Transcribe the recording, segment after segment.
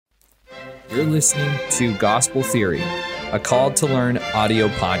You're listening to Gospel Theory, a Called to Learn audio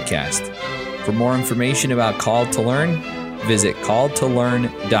podcast. For more information about Called to Learn, visit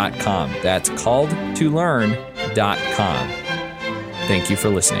calledtolearn.com. That's calledtolearn.com. Thank you for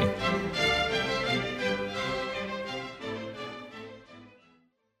listening.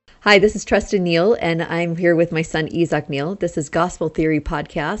 Hi, this is Trustin Neal, and I'm here with my son, Isaac Neal. This is Gospel Theory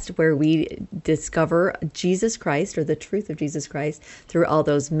Podcast, where we discover Jesus Christ, or the truth of Jesus Christ, through all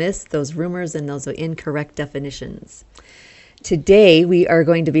those myths, those rumors, and those incorrect definitions. Today, we are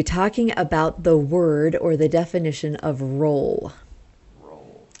going to be talking about the word, or the definition of role.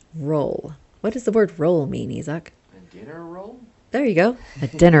 Roll. What does the word roll mean, Isaac? A dinner roll? There you go. A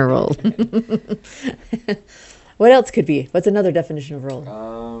dinner roll. What else could be? What's another definition of roll?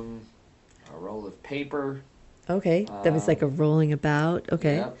 A roll of paper. Okay, that was like a rolling about.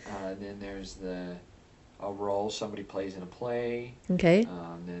 Okay. Yep. Then there's a role somebody plays in a play. Okay.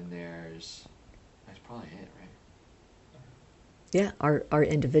 Then that's probably it, right? Yeah, our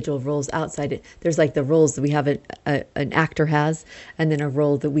individual roles outside it. There's like the roles that we have an actor has, and then a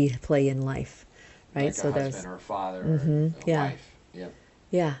role that we play in life, right? Like so a there's husband or a father or a wife. Yep.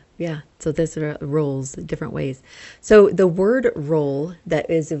 Yeah. So those are roles, different ways. So the word role, that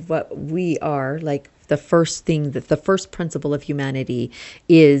is what we are, like the first thing, that the first principle of humanity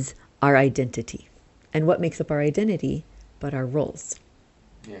is our identity. And what makes up our identity but our roles?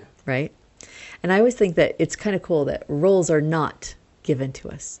 Yeah. Right? And I always think that it's kind of cool that roles are not given to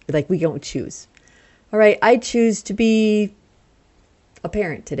us. Like we don't choose. All right, I choose to be a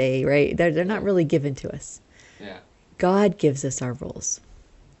parent today, right? They're not really given to us. Yeah. God gives us our roles.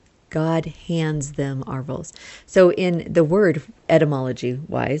 God hands them our roles. So in the word,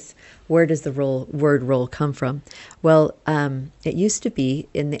 etymology-wise, where does the word role come from? Well, it used to be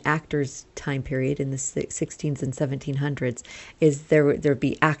in the actors' time period in the 16s and 1700s, is there'd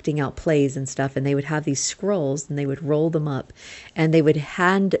be acting out plays and stuff, and they would have these scrolls, and they would roll them up, and they would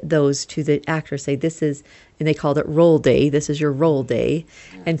hand those to the actor, say, this is, and they called it roll day, this is your roll day,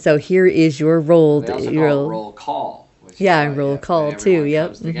 and so here is your roll day. They also call it roll call. Yeah, and roll call too.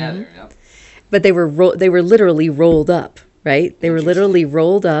 Yep. Together, yep. But they were literally rolled up, right? They were literally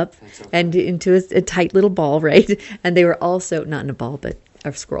rolled up and into a tight little ball, right? And they were also not in a ball, but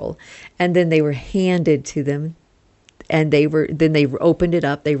a scroll. And then they were handed to them, and they opened it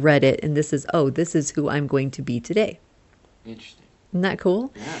up, they read it, and this is who I'm going to be today. Interesting. Isn't that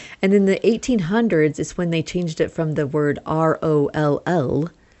cool? Yeah. And in the 1800s is when they changed it from the word ROLL,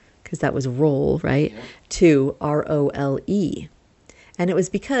 because that was roll, right, to ROLE. And it was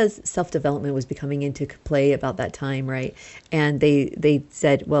because self-development was becoming into play about that time, right? And they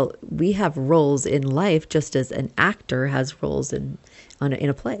said, well, we have roles in life just as an actor has roles in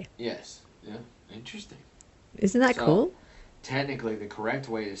a play. Yes. Yeah. Interesting. Isn't that cool? Technically, the correct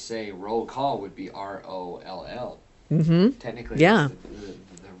way to say roll call would be ROLL. Mm-hmm. Technically, yeah. That's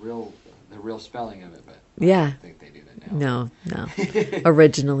the real spelling of it, but yeah. I don't think they do that now. No.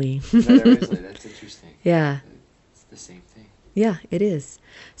 Originally. That's interesting. Yeah. It's the same thing. Yeah, it is.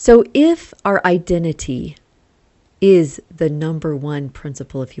 So if our identity is the number one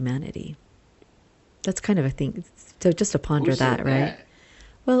principle of humanity, that's kind of a thing. So just to ponder that, right?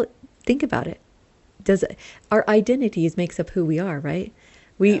 Well, think about it. Our identity makes up who we are, right?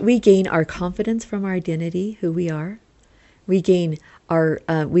 We gain our confidence from our identity, who we are. We gain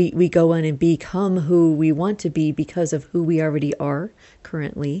we go on and become who we want to be because of who we already are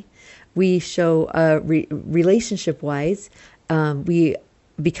currently. We show relationship-wise,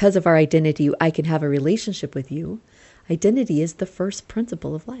 because of our identity, I can have a relationship with you. Identity is the first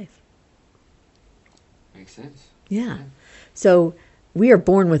principle of life. Makes sense. Yeah. So we are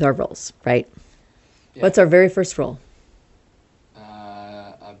born with our roles, right? Yeah. What's our very first role?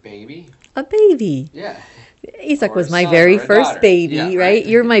 A baby. A baby. Yeah. Isaac was my son very or a first daughter. baby, Yeah, right?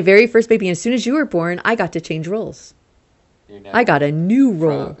 You're my very first baby. And as soon as you were born, I got to change roles. I got a new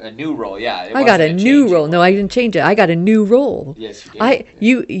role. A new role, yeah. I got a new role. No, I didn't change it. I got a new role. Yes,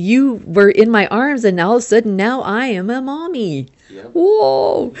 you did. You were in my arms, and all of a sudden now I am a mommy. Yep.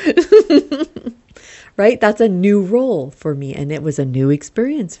 Whoa. Right? That's a new role for me, and it was a new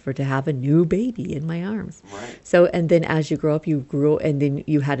experience to have a new baby in my arms. Right. So, and then as you grow up, and then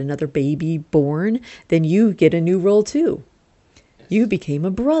you had another baby born, then you get a new role too. Yes. You became a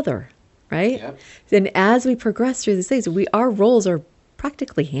brother, right? Yep. Then as we progress through these things, our roles are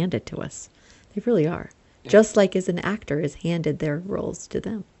practically handed to us. They really are. Yep. Just like as an actor is handed their roles to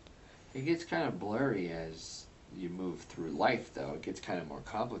them. It gets kind of blurry as you move through life, though. It gets kind of more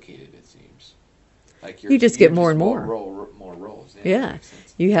complicated, it seems. Like you just get more and more. More roles. Yeah.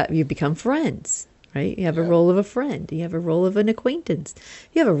 You become friends, right? You have a Yeah. role of a friend. You have a role of an acquaintance.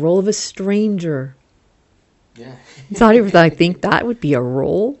 You have a role of a stranger. Yeah. It's not even that I think that would be a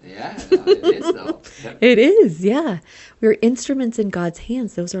role. Yeah, no, it is though. Yep. It is, yeah. We're instruments in God's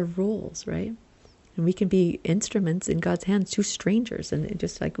hands. Those are roles, right? And we can be instruments in God's hands to strangers, and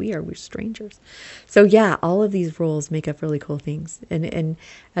just like we're strangers. So yeah, all of these roles make up really cool things. And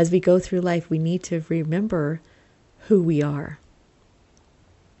as we go through life, we need to remember who we are.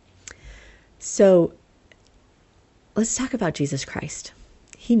 So let's talk about Jesus Christ.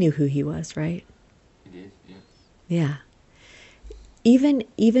 He knew who he was, right? He did, yeah. Yeah.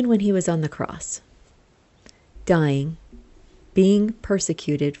 Even when he was on the cross, dying, being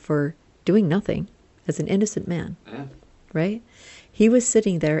persecuted for doing nothing as an innocent man, Yeah. right? He was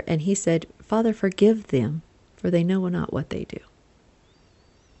sitting there and he said, Father, forgive them, for they know not what they do.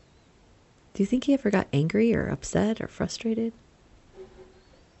 Do you think he ever got angry or upset or frustrated?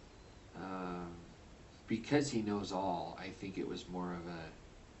 Because he knows all, I think it was more of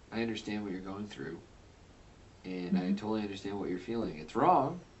a, I understand what you're going through, and I totally understand what you're feeling. It's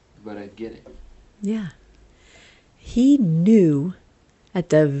wrong, but I get it. Yeah. He knew at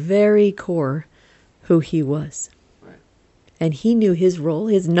the very core who he was. Right. And he knew his role,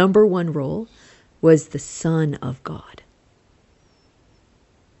 his number one role, was the Son of God.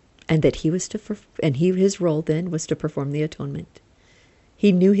 And that he was his role then was to perform the atonement.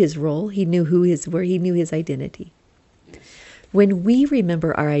 He knew his role. He knew he knew his identity. Yes. When we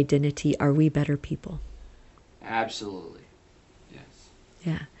remember our identity, are we better people? Absolutely. Yes.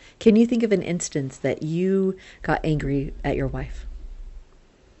 Yeah. Can you think of an instance that you got angry at your wife?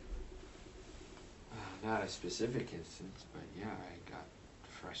 Not a specific instance, but yeah, I got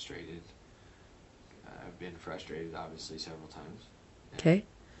frustrated. I've been frustrated, obviously, several times. Yeah. Okay.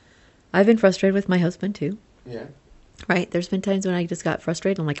 I've been frustrated with my husband too. Yeah. Right? There's been times when I just got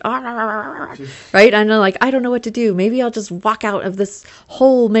frustrated. I'm like, right? I'm like, I don't know what to do. Maybe I'll just walk out of this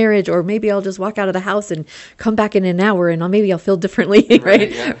whole marriage, or maybe I'll just walk out of the house and come back in an hour, and maybe I'll feel differently,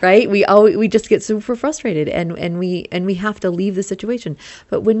 right? Yeah. Right? We just get super frustrated, and we have to leave the situation.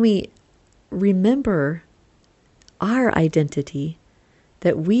 But when we remember our identity,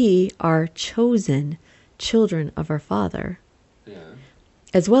 that we are chosen children of our Father, Yeah.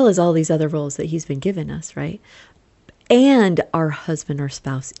 as well as all these other roles that he's been given us, right? And our husband or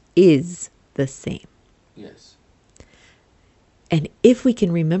spouse is the same. Yes. And if we can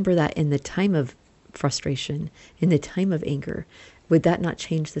remember that in the time of frustration, in the time of anger, would that not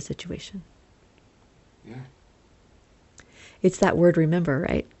change the situation? Yeah. It's that word remember,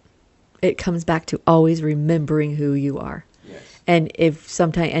 right? It comes back to always remembering who you are. Yes. And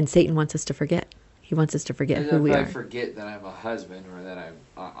and Satan wants us to forget. He wants us to forget And who if we I are. forget that I'm a husband, or that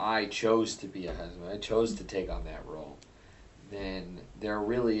I chose to be a husband, I chose to take on that role, then there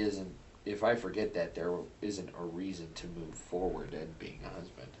really isn't, if I forget that, there isn't a reason to move forward in being a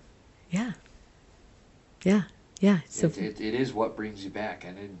husband. Yeah. Yeah. Yeah. So It is what brings you back.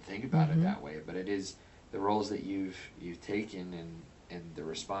 I didn't think about it that way, but it is the roles that you've taken, and the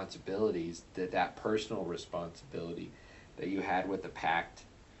responsibilities, that personal responsibility that you had with the pact.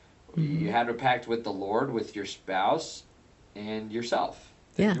 You had a pact with the Lord, with your spouse, and yourself.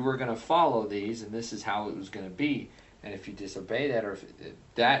 That Yeah. you were going to follow these, and this is how it was going to be. And if you disobey that, or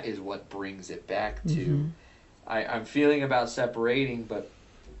that is what brings it back to, I'm feeling about separating, but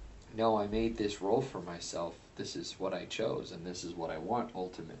no, I made this role for myself. This is what I chose, and this is what I want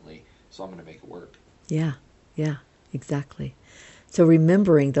ultimately, so I'm going to make it work. yeah. Yeah. Exactly. So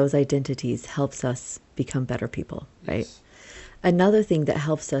remembering those identities helps us become better people, right? Yes. Another thing that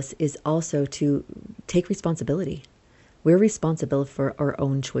helps us is also to take responsibility. We're responsible for our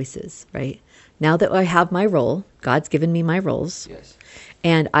own choices, right? Now that I have my role, God's given me my roles, Yes.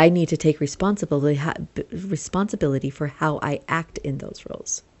 and I need to take responsibility for how I act in those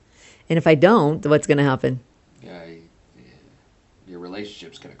roles. And if I don't, what's going to happen? Yeah, your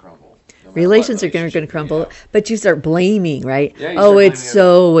relationship's going to crumble. No matter Relations what are going to relationship crumble, you have. but you start blaming, right? Yeah, you Oh, start it's blaming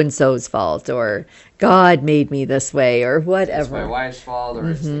so and so's fault, or God made me this way, or It's whatever. my wife's fault, or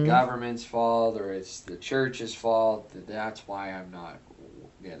it's the government's fault, or it's the church's fault. That's why I'm not.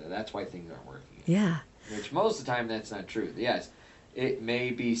 Yeah, that's why things aren't working. Yeah, Which most of the time that's not true. Yes, it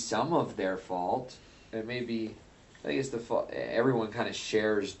may be some of their fault. It may be. I think it's the fault. Everyone kind of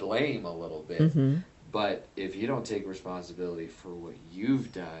shares blame a little bit. But if you don't take responsibility for what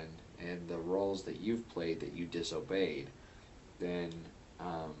you've done and the roles that you've played that you disobeyed, then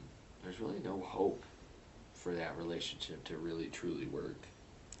there's really no hope for that relationship to really truly work.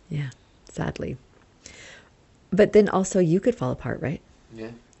 yeah, sadly. But then also you could fall apart, right?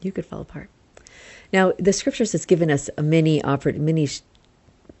 Yeah. You could fall apart. Now, the scriptures has given us many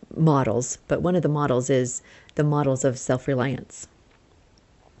models, but one of the models is the models of self-reliance,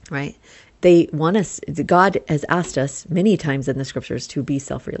 right? They want us, God has asked us many times in the scriptures to be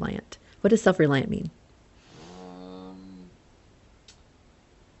self-reliant. What does self-reliant mean?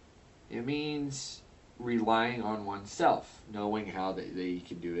 It means relying on oneself, knowing how that you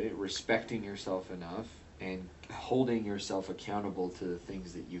can do it, respecting yourself enough, and holding yourself accountable to the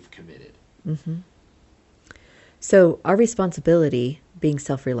things that you've committed. Mm-hmm. So our responsibility, being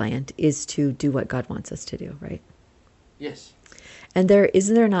self-reliant, is to do what God wants us to do, right? Yes. And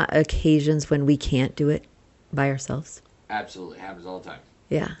isn't there not occasions when we can't do it by ourselves? Absolutely. It happens all the time.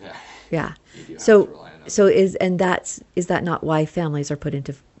 Yeah. You do have to So rely on is that not why families are put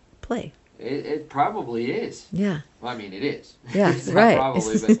into play? It probably is. Yeah. Well, I mean, it is. Yeah, It's not right.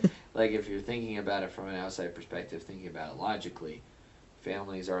 Probably, but like if you're thinking about it from an outside perspective, thinking about it logically,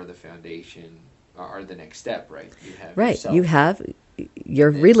 families are the foundation, are the next step, right? You have Right. yourself. You have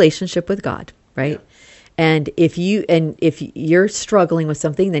your relationship with God, right? Yeah. And if you're struggling with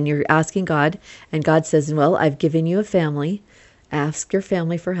something, then you're asking God, and God says, "Well, I've given you a family. Ask your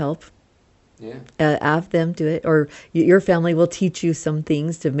family for help. Yeah. Have them do it, or your family will teach you some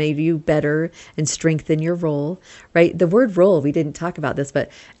things to make you better and strengthen your role." Right? The word "role," we didn't talk about this, but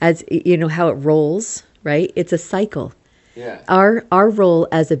as you know how it rolls, right? It's a cycle. Yeah. Our role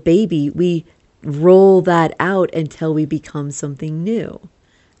as a baby, we roll that out until we become something new.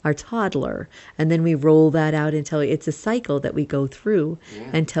 Our toddler, and then we roll that out until it's a cycle that we go through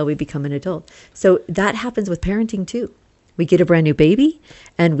until we become an adult. So that happens with parenting too. We get a brand new baby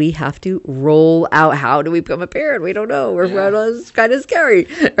and we have to roll out, how do we become a parent? We don't know. It's kind of scary,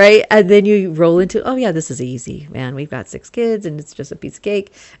 right? And then you roll into, oh yeah, this is easy, man. We've got 6 kids and it's just a piece of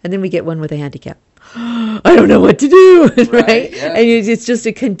cake. And then we get one with a handicap. I don't know what to do, right? Yeah. And it's just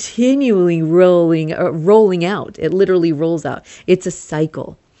a continually rolling out. It literally rolls out. It's a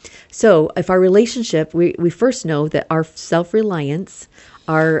cycle. So if our relationship, we first know that our self-reliance,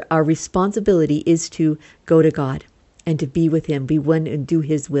 our responsibility is to go to God and to be with him, be one and do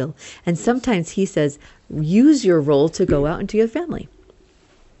his will. And sometimes he says, use your role to go out into your family.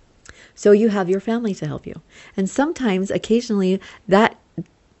 So you have your family to help you. And sometimes, occasionally, that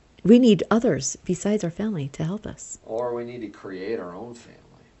we need others besides our family to help us. Or we need to create our own family.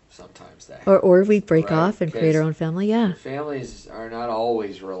 Sometimes that or we break right? off and create our own family. Yeah. Families are not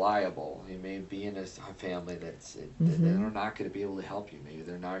always reliable. You may be in a family that they're not going to be able to help you. Maybe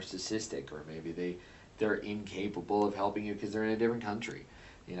they're narcissistic, or maybe they're incapable of helping you because they're in a different country.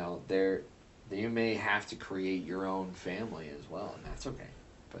 You know, you may have to create your own family as well, and that's okay.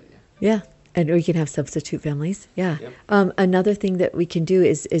 But yeah. And we can have substitute families. Yeah. Yep. Another thing that we can do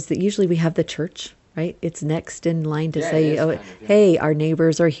is that usually we have the church, right? It's next in line to say, hey, our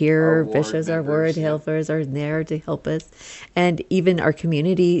neighbors are here, bishops, our ward helpers are there to help us. And even our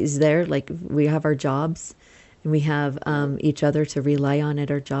community is there. Like we have our jobs and we have each other to rely on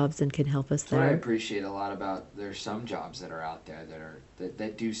at our jobs and can help us there. What I appreciate a lot about, there's some jobs that are out there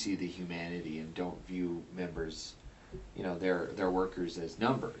that do see the humanity and don't view members, you know, their workers as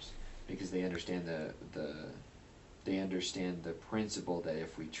numbers, because they understand they understand the principle that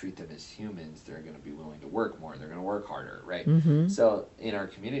if we treat them as humans, they're going to be willing to work more. They're going to work harder, right? Mm-hmm. So in our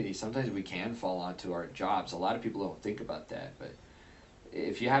community, sometimes we can fall onto our jobs. A lot of people don't think about that, but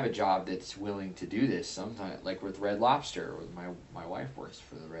if you have a job that's willing to do this, sometimes, like with Red Lobster, my wife works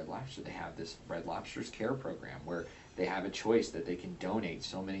for the Red Lobster. They have this Red Lobster's Care program where they have a choice that they can donate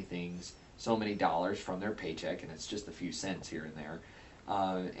so many things, so many dollars from their paycheck, and it's just a few cents here and there.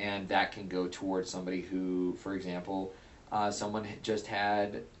 And that can go towards somebody who, for example, someone just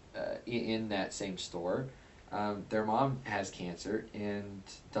had in that same store, their mom has cancer and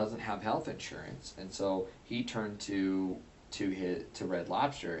doesn't have health insurance, and so he turned to Red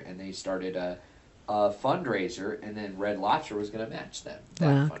Lobster, and they started a fundraiser, and then Red Lobster was going to match them.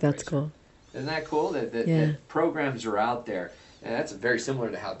 Wow, that's cool. Isn't that cool? That programs are out there, and that's very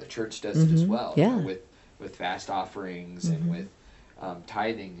similar to how the church does it as well. Yeah. You know, with fast offerings and with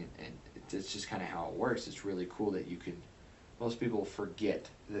tithing, and it's just kind of how it works. It's really cool that you can. Most people forget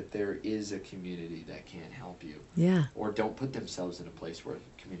that there is a community that can help you. Yeah. Or don't put themselves in a place where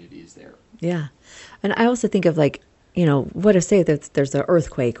the community is there. Yeah, and I also think of like, you know, what if say that there's an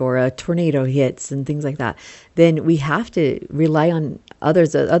earthquake or a tornado hits and things like that, then we have to rely on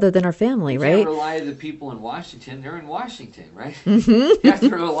others other than our family, right? You can't rely on the people in Washington. They're in Washington, right? You have to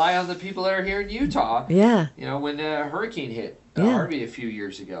rely on the people that are here in Utah. Yeah. You know, when the hurricane hit Harvey a few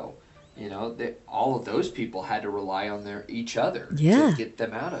years ago, you know, all of those people had to rely on each other to get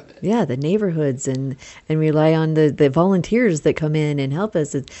them out of it. Yeah, the neighborhoods and rely on the volunteers that come in and help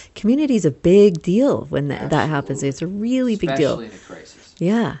us. Community is a big deal when that happens. It's a really big deal. Especially in a crisis.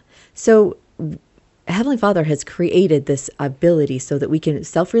 Yeah. So Heavenly Father has created this ability so that we can,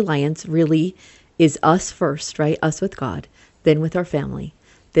 self-reliance really is us first, right? Us with God, then with our family,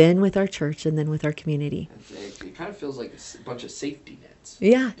 then with our church, and then with our community. It kind of feels like a bunch of safety nets.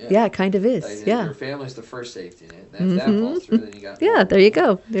 Yeah, it kind of is. Like, yeah. Your family's the first safety net. And if that falls through, then you got... Yeah, there you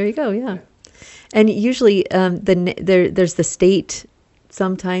go. There you go, yeah. And usually there's the state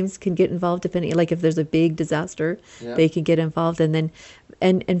sometimes can get involved, depending, like if there's a big disaster, they can get involved, and then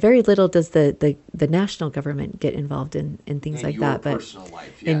and very little does the national government get involved in things like that. But personal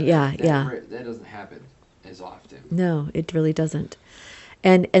life, and that doesn't happen as often. No, it really doesn't.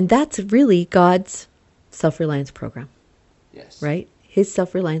 And that's really God's self-reliance program. Yes. Right? His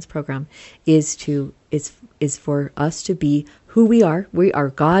self-reliance program is for us to be who we are. We are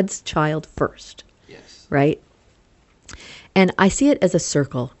God's child first. Yes. Right? And I see it as a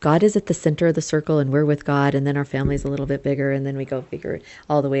circle. God is at the center of the circle, and we're with God, and then our family's a little bit bigger, and then we go figure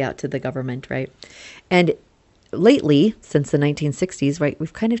all the way out to the government, right? And lately, since the 1960s, right,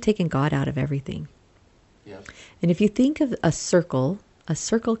 we've kind of taken God out of everything. Yeah. And if you think of a circle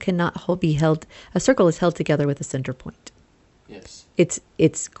cannot be held. A circle is held together with a center point. Yes.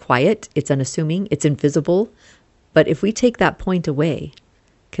 It's quiet. It's unassuming. It's invisible. But if we take that point away,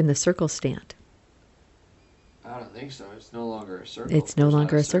 can the circle stand? I don't think so. It's no longer a circle. It's no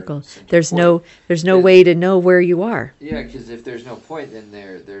longer a circle. There's There's no way to know where you are. Yeah, because if there's no point, then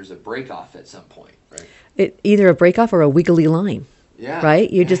there's a break off at some point, right? Either a break off or a wiggly line. Yeah. Right?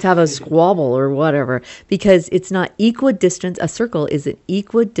 You just have a squabble or whatever, because it's not equidistant. A circle is an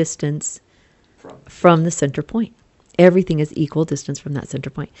equidistance from the center point. Everything is equal distance from that center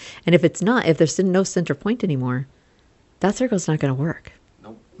point. And if it's not, if there's no center point anymore, that circle's not going to work.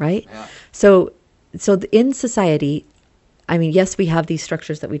 Nope. Right? Yeah. So in society, I mean, yes, we have these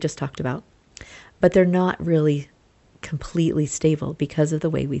structures that we just talked about, but they're not really completely stable because of the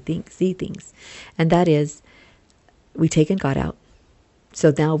way we see things. And that is, we taken God out.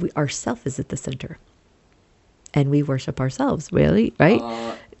 So now ourself is at the center. And we worship ourselves, really, right?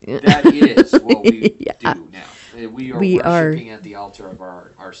 That is what we do now. We are worshiping at the altar of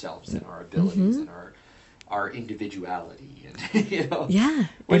ourselves and our abilities and our individuality. And, Yeah.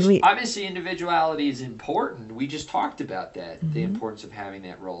 Which obviously individuality is important. We just talked about that, the importance of having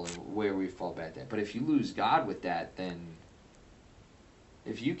that role and where we fall back at. But if you lose God with that, then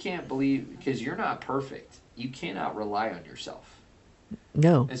if you can't believe, because you're not perfect, you cannot rely on yourself.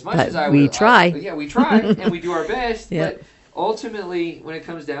 No, as much as we try. We try and we do our best. Yeah. But ultimately, when it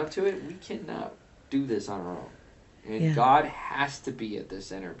comes down to it, we cannot do this on our own. And God has to be at the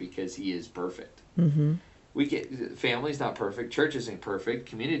center because He is perfect. Mm-hmm. Family's not perfect. Church isn't perfect.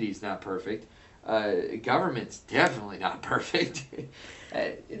 Community's not perfect. Government's definitely not perfect.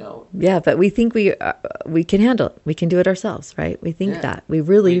 Yeah, but we think we can handle it. We can do it ourselves, right? We think that we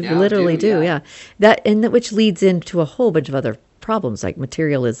really, literally do. Yeah, which leads into a whole bunch of other problems like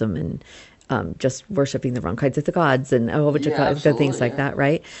materialism and just worshiping the wrong kinds of the gods and a whole bunch of things like that,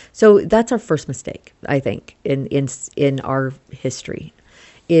 right? So that's our first mistake, I think, in our history,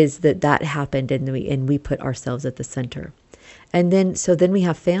 is that happened and we put ourselves at the center. And then we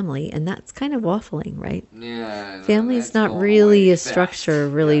have family, and that's kind of waffling, right? Yeah. Family is not really a structure,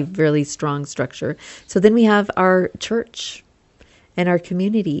 really strong structure. So then we have our church and our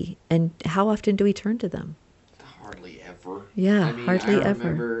community, and how often do we turn to them? Hardly ever. Yeah, I mean, hardly ever. I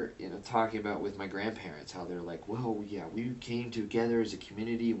remember, talking about with my grandparents how they're like, well, yeah, we came together as a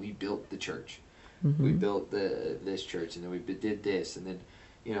community and we built the church. Mm-hmm. We built this church, and then we did this, and then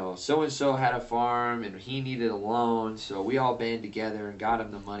so-and-so had a farm and he needed a loan, so we all band together and got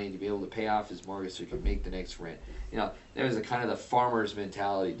him the money to be able to pay off his mortgage so he could make the next rent. There was a kind of the farmer's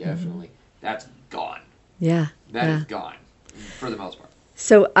mentality, definitely. Mm-hmm. That's gone. Yeah. That is gone, for the most part.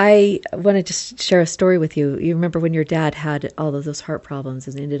 So I want to just share a story with you. You remember when your dad had all of those heart problems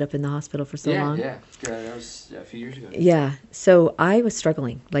and ended up in the hospital for so long? Yeah. That was a few years ago. Yeah. So I was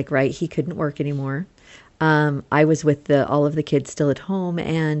struggling, he couldn't work anymore. I was with all of the kids still at home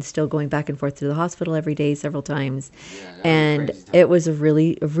and still going back and forth to the hospital every day, several times. And it was a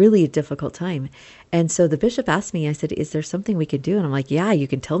really difficult time. And so the bishop asked me, I said, is there something we could do? And I'm like, yeah, you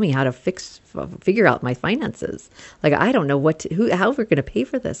can tell me how to figure out my finances. I don't know how we're going to pay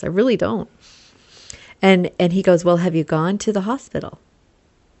for this. I really don't. And he goes, well, have you gone to the hospital?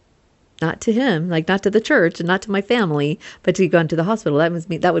 Not to him, not to the church and not to my family, but to go to the hospital.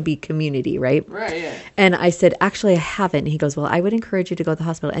 That would be community, right? Right, yeah. And I said, actually, I haven't. And he goes, well, I would encourage you to go to the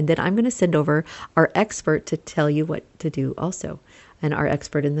hospital. And then I'm going to send over our expert to tell you what to do also. And our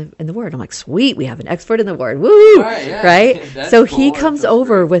expert in the word. I'm like, sweet, we have an expert in the word. Woo! Right? So cool. He comes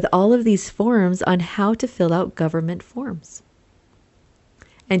over with all of these forms on how to fill out government forms.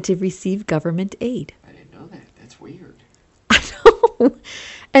 and to receive government aid. I didn't know that. That's weird. I know.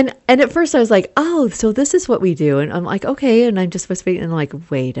 And at first I was like, oh, so this is what we do. And I'm like, okay. And I'm just waiting. And I'm like,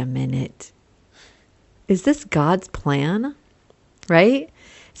 wait a minute. Is this God's plan? Right?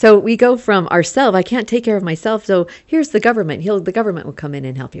 So we go from ourselves. I can't take care of myself. So here's the government. The government will come in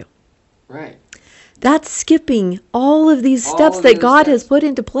and help you. Right. That's skipping all of these steps that God has put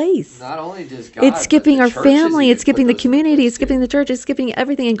into place. Not only does God, it's skipping our family. It's skipping the community. It's too. skipping the church. It's skipping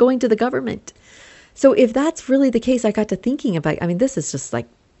everything and going to the government. So if that's really the case, I got to thinking about, this is just like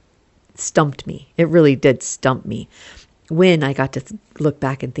stumped me. It really did stump me when I got to look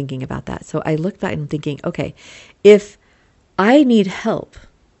back and thinking about that. So I looked back and thinking, okay, if I need help,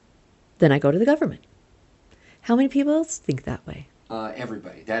 then I go to the government. How many people else think that way?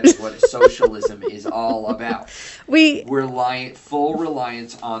 Everybody. That is what socialism is all about. Full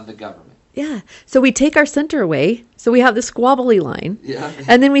reliance on the government. Yeah. So we take our center away. So we have the squabbly line. Yeah.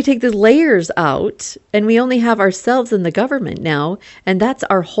 And then we take the layers out and we only have ourselves and the government now. And that's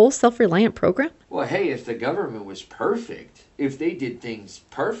our whole self-reliant program. Well, hey, if the government was perfect, if they did things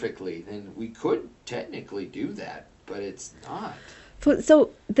perfectly, then we could technically do that. But it's not. So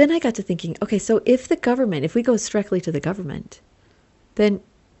then I got to thinking, okay, so if we go directly to the government, then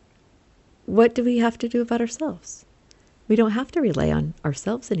what do we have to do about ourselves? We don't have to rely on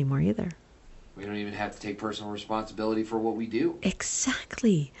ourselves anymore either. We don't even have to take personal responsibility for what we do.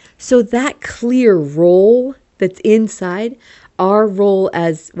 Exactly. So that clear role that's inside, our role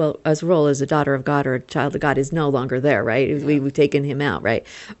as a daughter of God or a child of God is no longer there, right? Yeah. We've taken him out, right?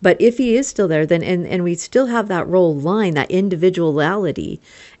 But if he is still there, then and we still have that role line, that individuality,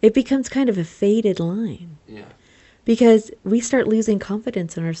 it becomes kind of a faded line. Yeah. Because we start losing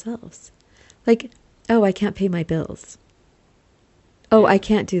confidence in ourselves. Like, oh, I can't pay my bills. Oh, I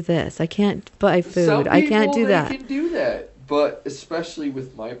can't do this. I can't buy food. I can't do that. Some people, they can do that. But especially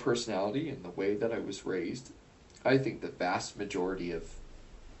with my personality and the way that I was raised, I think the vast majority of,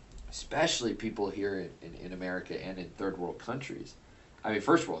 especially people here in America and in first world countries,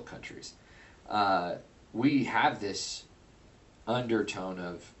 we have this undertone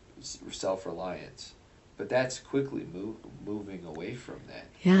of self-reliance. But that's quickly moving away from that.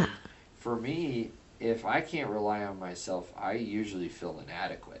 Yeah. For me, if I can't rely on myself, I usually feel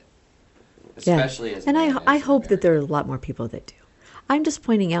inadequate. Especially as a man, I hope that there are a lot more people that do. I'm just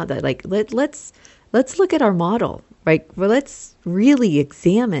pointing out that let's look at our model, right? Well, let's really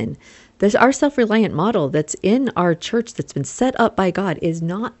examine our self-reliant model that's in our church that's been set up by God is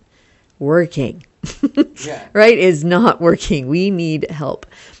not working. Yeah. Right? Is not working. We need help.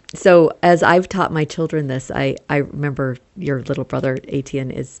 So as I've taught my children this, I remember your little brother,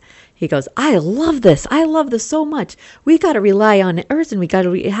 Etienne, he goes, I love this. I love this so much. We got to rely on earth and we got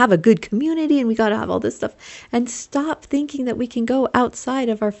to have a good community and we got to have all this stuff and stop thinking that we can go outside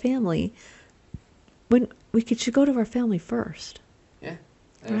of our family when we should go to our family first. Yeah.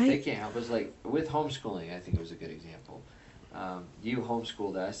 And right? If they can't help us, like with homeschooling, I think it was a good example. You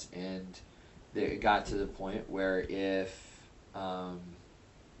homeschooled us and it got to the point where if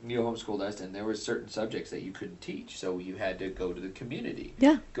you homeschooled us and there were certain subjects that you couldn't teach, so you had to go to the community,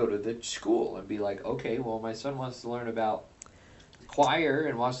 go to the school and be like, okay, well, my son wants to learn about choir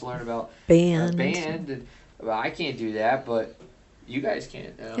and wants to learn about band and well, I can't do that, but you guys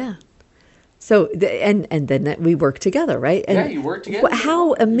can. Yeah. So and then we work together, right? And you work together.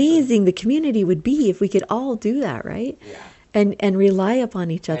 How amazing the community would be if we could all do that, right? Yeah. And rely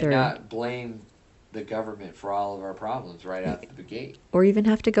upon each other. And not blame the government for all of our problems right out the gate. Or even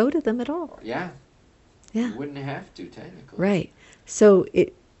have to go to them at all. Yeah. Yeah. You wouldn't have to, technically. Right. So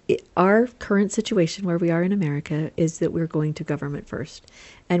our current situation where we are in America is that we're going to government first.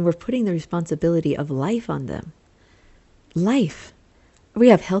 And we're putting the responsibility of life on them. Life. We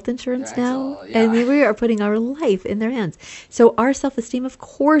have health insurance now, and we are putting our life in their hands. So our self-esteem, of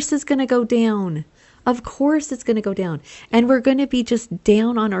course, is going to go down. Of course it's going to go down. And we're going to be just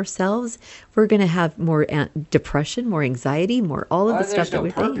down on ourselves. We're going to have more depression, more anxiety, more all of the stuff that we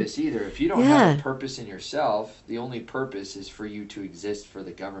think. There's no purpose either. If you don't have a purpose in yourself, the only purpose is for you to exist for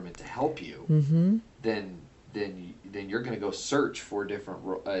the government to help you, then you're going to go search for different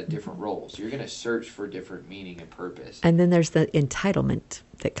roles. You're going to search for different meaning and purpose. And then there's the entitlement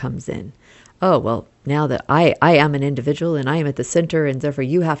that comes in. Oh, well, now that I am an individual and I am at the center and therefore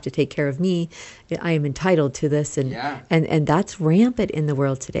you have to take care of me, I am entitled to this. And that's rampant in the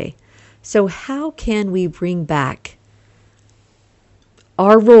world today. So how can we bring back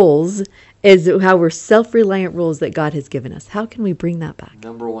our roles as how we're self-reliant roles that God has given us? How can we bring that back?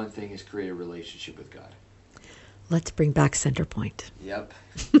 Number one thing is create a relationship with God. Let's bring back center point. Yep.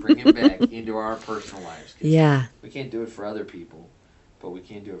 Bring it back into our personal lives. Yeah. We can't do it for other people. but we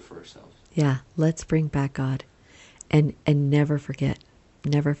can't do it for ourselves. Yeah, let's bring back God, and never forget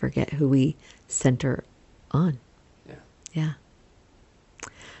who we center on. Yeah. Yeah.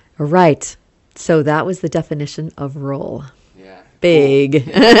 All right. So that was the definition of role. Yeah. Big.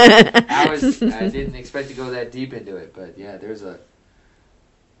 Cool. Yeah. I didn't expect to go that deep into it, but yeah,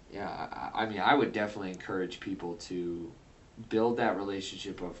 I mean, I would definitely encourage people to build that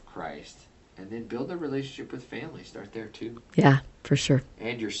relationship of Christ, and then build a relationship with family. Start there too. Yeah, for sure.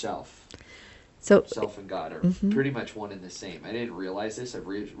 And yourself. So Self and God are pretty much one and the same. I didn't realize this. I've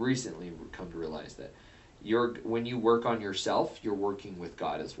recently come to realize that when you work on yourself, you're working with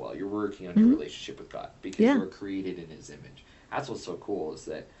God as well. You're working on your relationship with God, because you were created in His image. That's what's so cool, is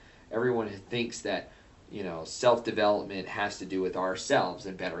that everyone thinks that, self-development has to do with ourselves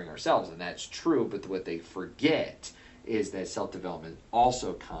and bettering ourselves, and that's true, but what they forget is that self-development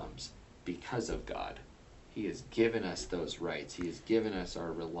also comes because of God. He has given us those rights. He has given us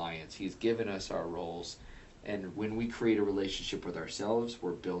our reliance. He's given us our roles. And when we create a relationship with ourselves,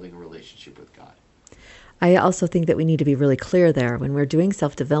 we're building a relationship with God. I also think that we need to be really clear there. When we're doing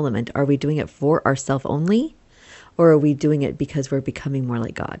self-development, are we doing it for ourselves only, or are we doing it because we're becoming more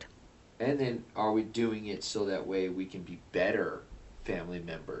like God? And then are we doing it so that way we can be better family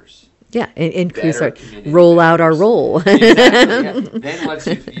members? Yeah, increase roll out our role. Exactly, yeah. Then once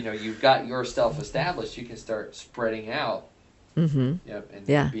you've got yourself established, you can start spreading out. And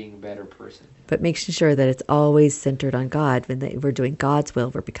being a better person. But making sure that it's always centered on God. When we're doing God's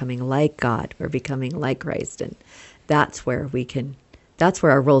will, we're becoming like God. We're becoming like Christ, and that's where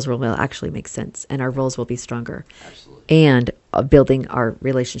our roles will actually make sense, and our roles will be stronger. Absolutely. And building our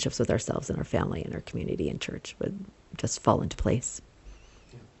relationships with ourselves and our family and our community and church would just fall into place.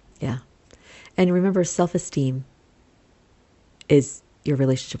 Yeah. And remember, self-esteem is your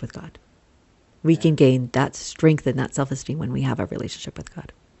relationship with God. We can gain that strength and that self-esteem when we have a relationship with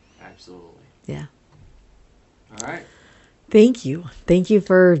God. Absolutely. Yeah. All right. Thank you. Thank you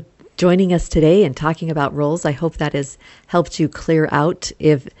for joining us today and talking about roles. I hope that has helped you clear out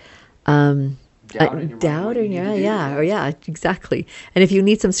if doubt in your mind. Exactly. And if you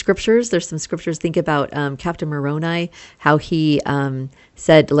need some scriptures, there's some scriptures. Think about Captain Moroni, how he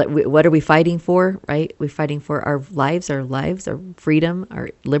said, what are we fighting for, right? We're fighting for our lives, our freedom, our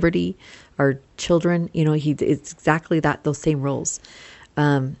liberty, our children. It's exactly those same roles.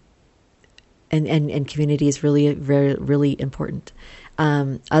 And community is really, very, really important.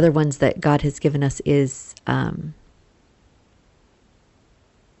 Other ones that God has given us is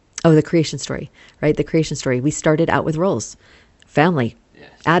the creation story, right? The creation story. We started out with roles. Family. Yes.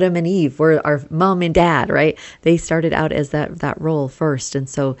 Adam and Eve were our mom and dad, right? They started out as that role first. And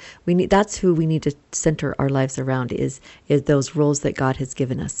so that's who we need to center our lives around is those roles that God has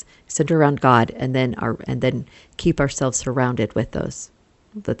given us. Center around God, and then keep ourselves surrounded with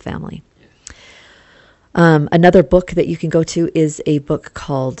family. Yes. Another book that you can go to is a book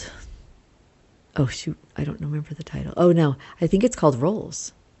called, I don't remember the title. Oh no, I think it's called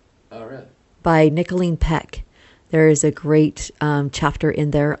Roles. Oh, really? By Nicolene Peck. There is a great chapter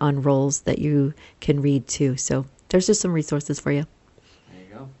in there on roles that you can read too. So there's just some resources for you. There you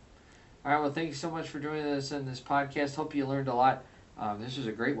go. All right. Well, thank you so much for joining us in this podcast. Hope you learned a lot. This was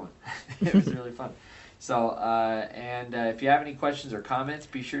a great one. It was really fun. So, if you have any questions or comments,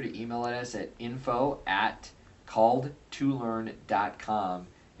 be sure to email us at info@calledtolearn.com.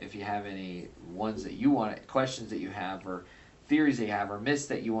 If you have any questions that you have, or theories that you have, or myths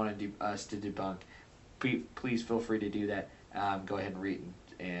that you want us to debunk, please feel free to do that. Go ahead and rate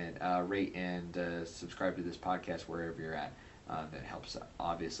and subscribe to this podcast wherever you're at. That helps,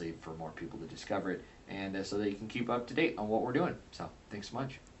 obviously, for more people to discover it, and so that you can keep up to date on what we're doing. So thanks so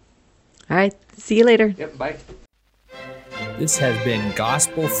much. All right. See you later. Yep. Bye. This has been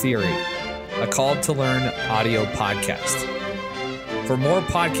Gospel Theory, a Called to Learn audio podcast. For more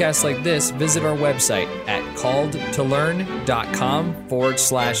podcasts like this, visit our website at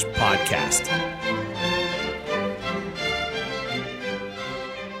calledtolearn.com/podcast.